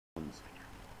Hey,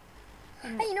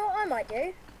 you know what I might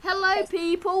do? Hello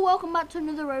people, welcome back to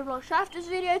another robloxshafters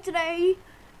video. Today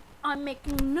I'm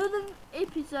making another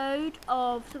episode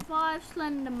of Survive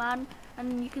Slenderman,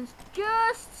 and you can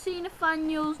just see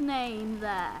Nathaniel's name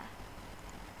there.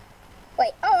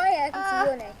 Wait, oh yeah, I can see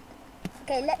your name.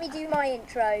 Okay, let me do my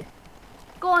intro.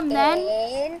 Go on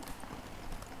then.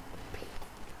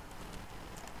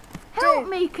 Help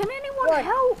me, can anyone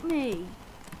help me?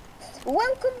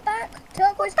 Welcome back,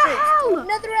 Turquoise Troops, to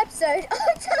another episode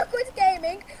of Turquoise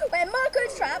Gaming, where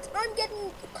Marco's trapped. I'm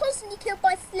getting constantly killed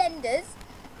by Slenders.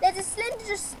 There's a Slender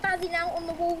just spazzing out on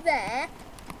the wall there.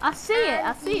 I see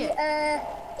it.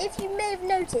 If you may have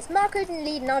noticed, Marco's in the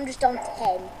lead and I'm just on 10.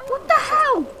 What the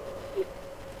hell?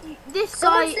 This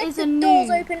guy is a noob.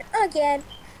 Doors open again.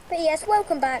 But yes,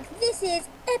 welcome back. This is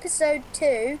episode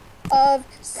 2 of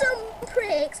Some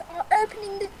Pricks Are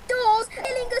Opening the Doors,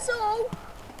 killing us all.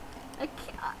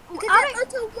 Because they're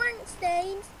utter wank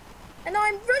stains, and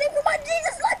I'm running for my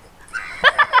Jesus life.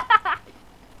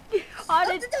 Lock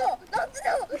the door! Lock the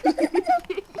door! Lock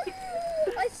the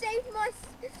door! I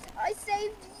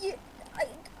saved you.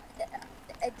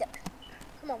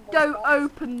 Come on, boys. Don't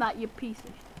open that, you piece of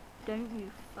shit. Don't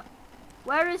you fuck.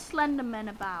 Where is Slenderman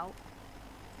about?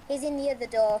 He's in the other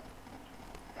door.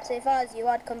 So if I was you,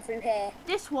 I'd come through here.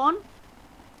 This one?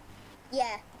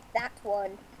 Yeah, that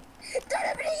one. Don't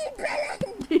open it, you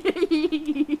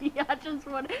bellend! I just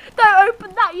want to... Don't open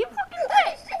that, you fucking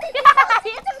tit!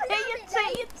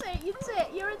 You tit,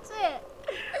 you're a tit.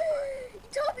 You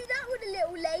told me that one a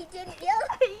little late, didn't you?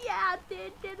 Yeah, I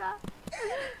did I?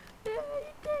 Yeah, you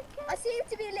did, I seem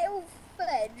to be a little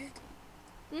fledged.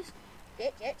 This...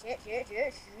 Shit.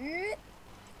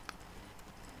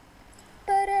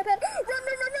 Run!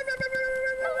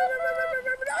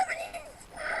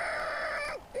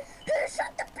 Who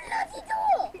shut the bloody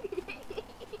door?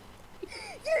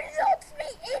 You locked me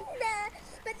in there,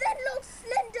 but then locked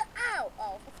Slender out.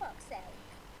 Oh, for fuck's sake.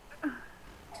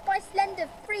 By Slender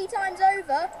 3 times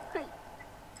over.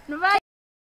 Right.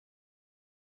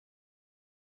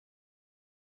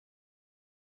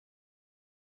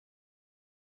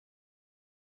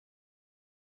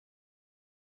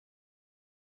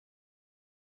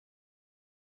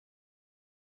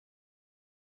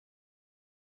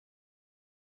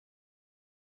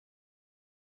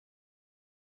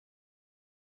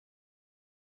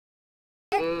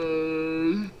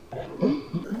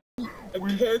 I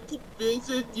can't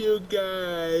visit you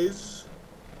guys.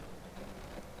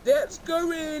 Let's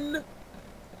go in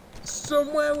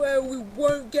somewhere where we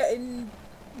won't get in.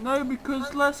 No,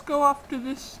 because let's go after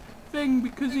this thing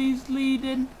because he's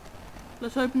leading.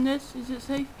 Let's open this. Is it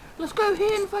safe? Let's go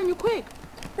here and find you quick.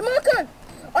 Hey, Marco!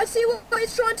 I see what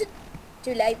it's trying to...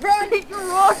 Too late. Run!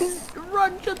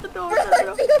 Run! Shut the door!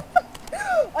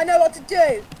 I know what to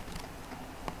do.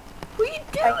 What are you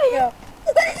doing?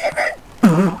 What is it, man?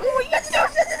 Shut the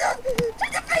doors!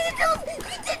 Shut the bloody doors! You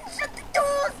didn't shut the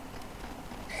doors!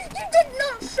 You did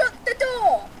not shut the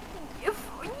door! You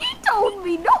told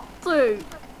me not to!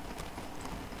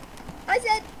 I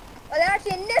said... Well,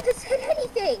 actually, I never said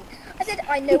anything. I said,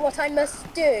 I know what I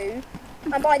must do.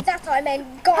 And by that I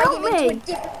meant guide him into a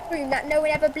different room that no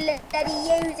one ever bloody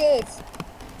uses.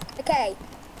 Okay,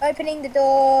 opening the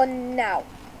door now.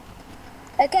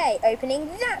 Okay,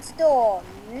 opening that door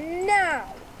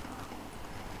now.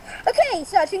 Okay,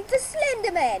 searching for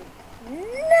Slenderman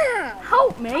now.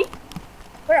 Help me!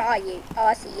 Where are you? Oh,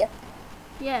 I see you.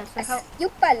 Yes, I see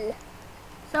you, pal.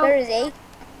 So where is he?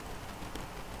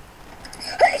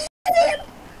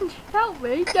 Help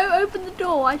me! Don't open the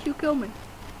door, I shall kill me.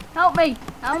 Help me!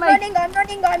 I'm running.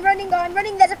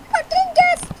 There's a fucking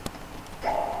guest.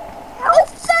 Oh,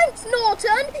 thanks,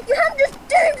 Norton. You haven't just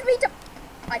doomed me to...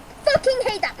 I fucking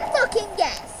hate that fucking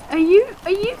guest. Are you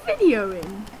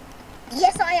videoing?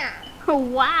 Yes, I am. Oh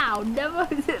wow! Never.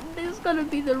 This is gonna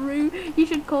be the rude. You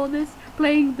should call this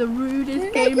playing the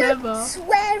rudest game ever.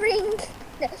 Swearing.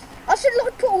 I should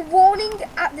like put a warning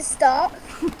at the start.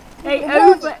 Hey,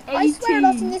 over 18. I swear a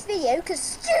lot in this video because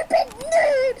stupid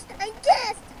noobs and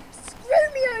guests screw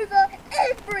me over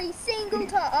every single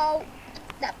time. Oh,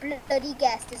 that bloody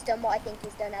guest has done what I think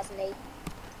he's done, hasn't he?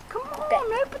 Come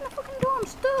on, open the fucking door. I'm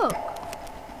stuck.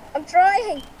 I'm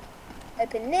trying.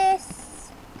 Open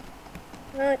this.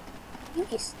 Right. You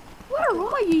just... Where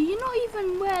are you? You're not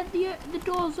even where the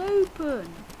door's open.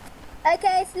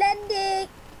 Okay, Slendy.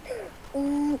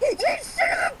 Ooh, you son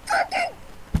of a fucking...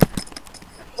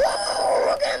 Ooh,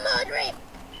 I'm gonna murder him.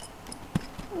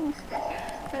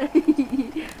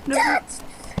 That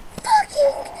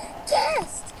fucking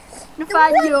guest.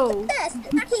 Nathaniel. The best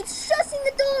that keeps shutting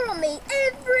the door on me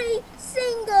every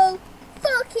single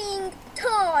fucking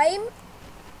time. time.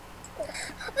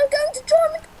 I'm going to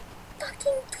draw him a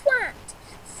fucking twat.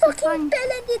 Fucking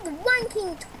bell-ended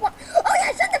wanking twat. Oh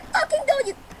yeah, shut the fucking door,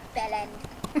 you bell-end.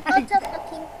 Utter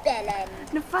fucking bell-end.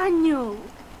 Nathaniel.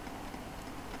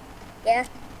 Yeah?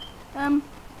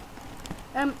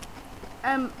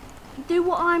 Do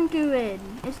what I'm doing.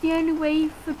 It's the only way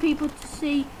for people to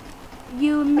see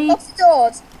you and me. Lock the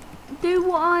doors. Do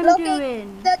what I'm Locking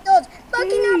doing. the doors. Fucking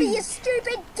Dude. Abby, you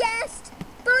stupid guest.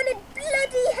 Burning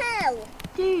bloody hell.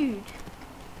 Dude.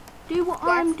 Do what Yes?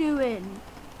 I'm doing.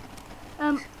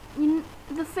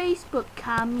 The Facebook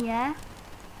cam, yeah?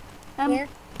 Yeah?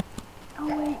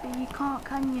 Oh wait, but you can't,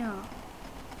 can you?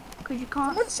 Because you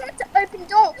can't. Someone's trying to open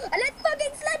door and let's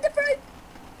fucking slender through.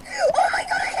 Oh my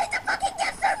god, I hate the fucking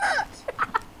guest so much.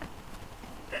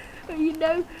 You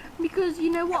know, because you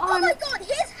know what Oh I'm. my god,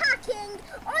 he's hacking.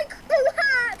 I call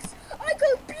hacks. I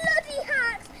call bloody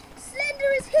hacks.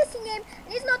 Slender is hitting him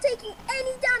and he's not taking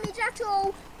any damage at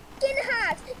all. Fucking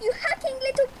hacks. You hacking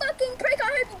little fucking prick.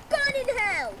 I hope you burn in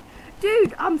hell.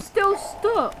 Dude, I'm still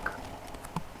stuck.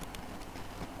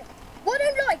 What I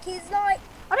don't like is like...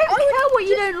 I don't care what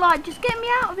you don't like, just get me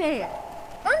out of here.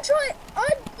 I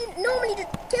didn't normally just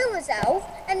kill myself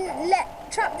and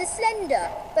trap the Slender.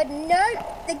 But no,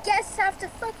 the guests have to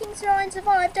fucking try and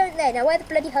survive, don't they? Now where the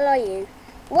bloody hell are you?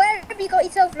 Where have you got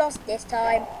yourself lost this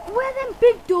time? Where them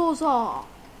big doors are.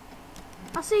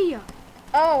 I see you.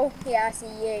 Oh, yeah, I see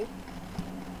you.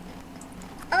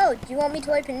 Oh, do you want me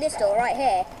to open this door right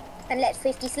here? And let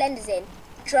 50 Slenders in?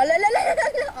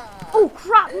 Tra-la-la-la-la-la. Oh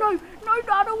crap, no,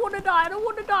 I don't want to die,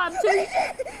 I'm too...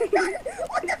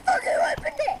 What the fuck, who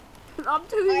opened it? I'm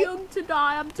too young to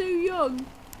die, I'm too young.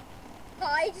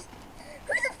 Hide.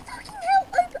 Who the fucking hell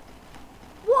opened?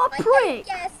 What a I prick. hate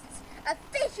guests,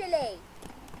 officially.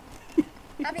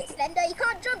 Have it, Slender, you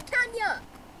can't jump, can you?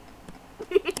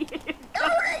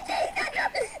 Oh, he can't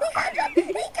jump,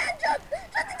 he can't jump.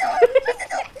 Shut the door.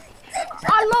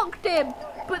 I locked him,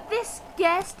 but this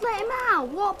guest let him out.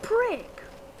 What a prick.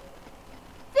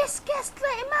 This guest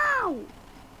let him out.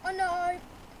 Oh no.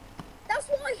 That's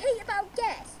what I hate about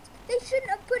guests. They shouldn't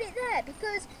have put it there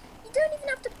because you don't even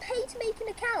have to pay to make an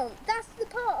account. That's the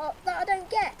part that I don't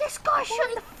get. This guy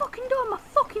shut the fucking door in my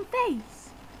fucking face.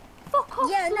 Fuck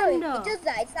off, Yeah, Slender. no, it does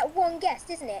that. It's that one guest,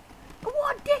 isn't it?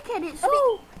 What a dickhead. It's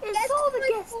Guest all the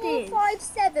guest is.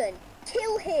 557.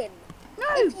 Kill him. No,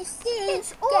 If you see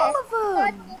it's all of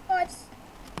them.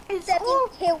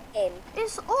 5457, kill him.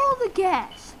 It's all the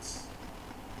guests.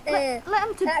 Let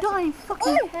them to die in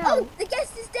fucking hell. Oh, the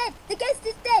guest is dead. The guest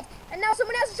is dead. And now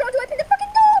someone else is trying to open the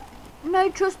fucking door. No,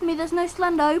 trust me, there's no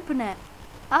Slender. Open it.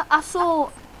 I saw.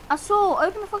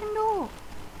 Open the fucking door.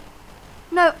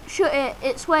 No, shut it.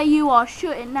 It's where you are.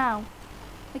 Shut it now.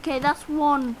 Okay, that's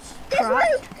one trap.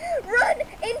 Run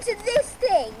into this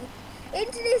thing.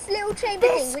 Into this little chamber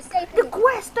thing with safety. The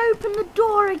quest opened the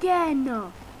door again.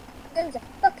 Going to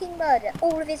fucking murder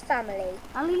all of his family.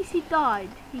 At least he died.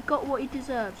 He got what he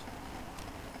deserves.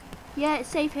 Yeah, it's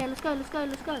safe here. Let's go.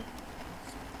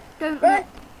 Don't Run.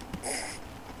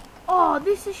 Oh,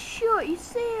 this is shit. You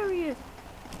serious?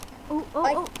 Oh,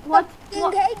 what? What?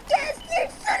 Yes, you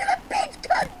son of a bitch!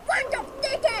 Cunt! Wind up,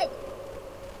 dickhead!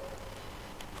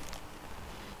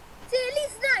 See, at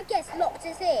least that gets locked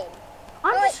us in.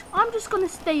 I'm just gonna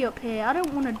stay up here. I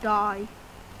don't want to die.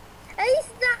 At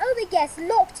least that other guest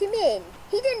locked him in.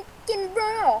 He didn't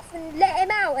run off and let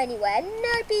him out anywhere.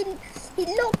 No, he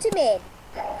locked him in.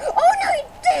 Oh no, he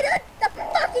didn't! The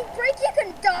fucking freak! You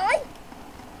can die,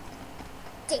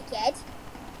 dickhead.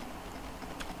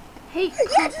 Hey,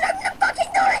 Yes, open the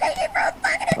fucking door! I hate you for a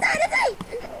fucking eternity!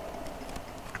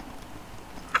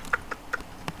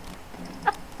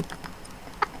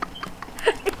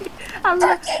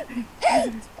 Fucking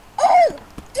hate all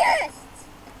guests!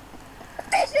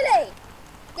 Officially!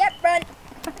 Yep, run.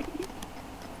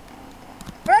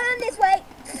 Run this way!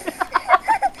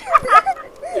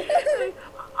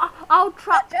 I'll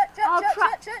trap I'll the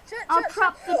door. Oh my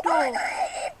god,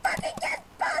 you fucking guest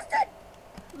bastard!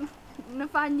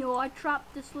 Nathaniel, I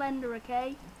trapped the Slender,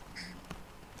 okay?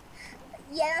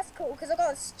 Yeah, that's cool, because I've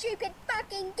got a stupid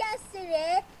fucking guest in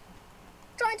here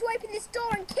trying to open this door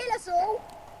and kill us all.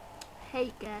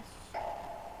 Hate guests.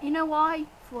 You know why?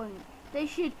 They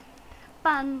should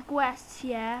ban guests,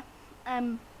 yeah?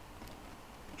 Do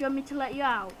you want me to let you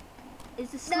out?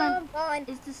 Is the No, I'm fine.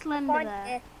 Is the Slender Fine, there?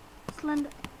 yeah. Slender.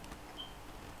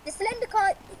 The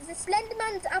Slender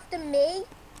Man's after me.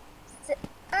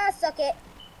 Suck it.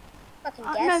 Fucking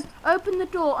guest. No, open the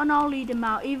door and I'll lead him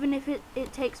out, even if it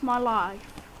takes my life.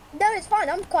 No, it's fine.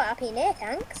 I'm quite happy in here,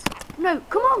 thanks. No,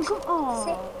 come on.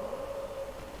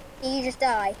 You just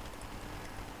die.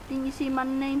 Didn't you see my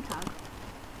name tag?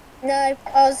 No,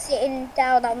 I was sitting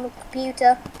down on the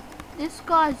computer. This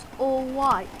guy's all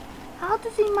white. How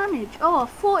does he manage? Oh, I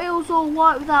thought it was all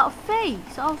white without a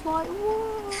face. I was like,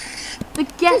 what? The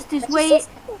guest is waiting.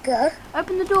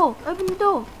 Open the door. Open the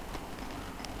door.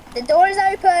 The door is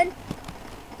open.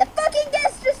 The fucking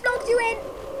guest just locked you in.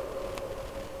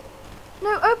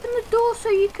 No, open the door so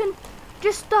you can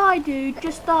just die, dude.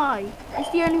 Just die. It's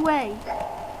the only way.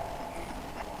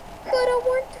 But I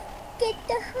want to get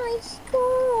the high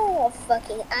score.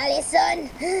 Fucking Allison.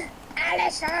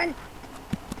 Allison.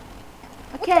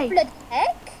 Okay. What the bloody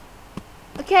heck?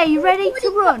 Okay, you ready to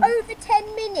run? For over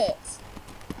 10 minutes.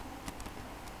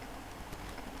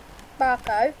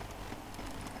 Marco.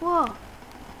 What?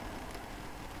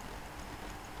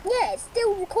 Yeah, it's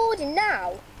still recording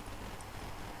now.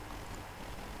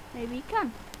 Maybe you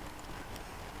can.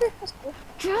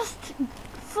 Just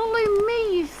follow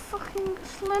me, you fucking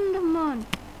slender man.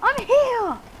 I'm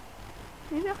here.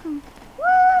 Maybe I can.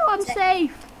 Woo! I'm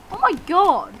safe. Oh my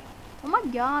god. Oh my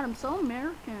god, I'm so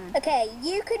American. Okay,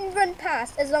 you can run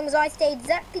past as long as I stay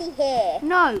exactly here.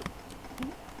 No.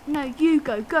 No, you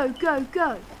go, go, go,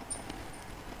 go.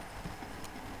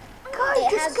 Go,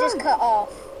 It just has go. just cut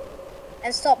off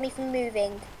and stopped me from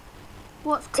moving.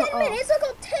 What's cut 10 off? minutes? I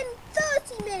got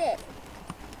 30 minutes.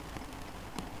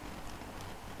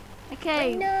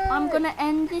 Okay, No. I'm gonna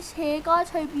end this here, guys.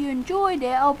 Hope you enjoyed it.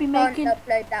 I'll be making. Can't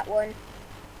upload that one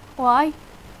Why?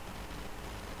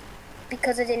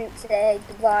 because I didn't say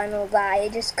goodbye and all that.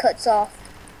 It just cuts off.